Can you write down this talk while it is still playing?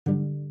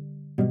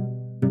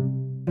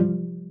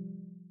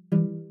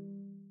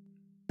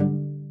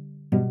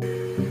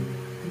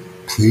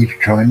Please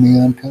join me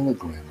on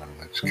Telegram and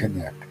let's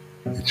connect.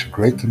 It's a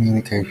great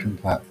communication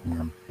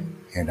platform,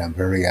 and I'm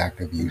very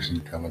active using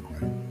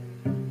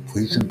Telegram.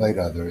 Please invite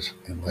others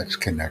and let's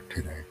connect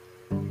today.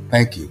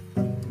 Thank you.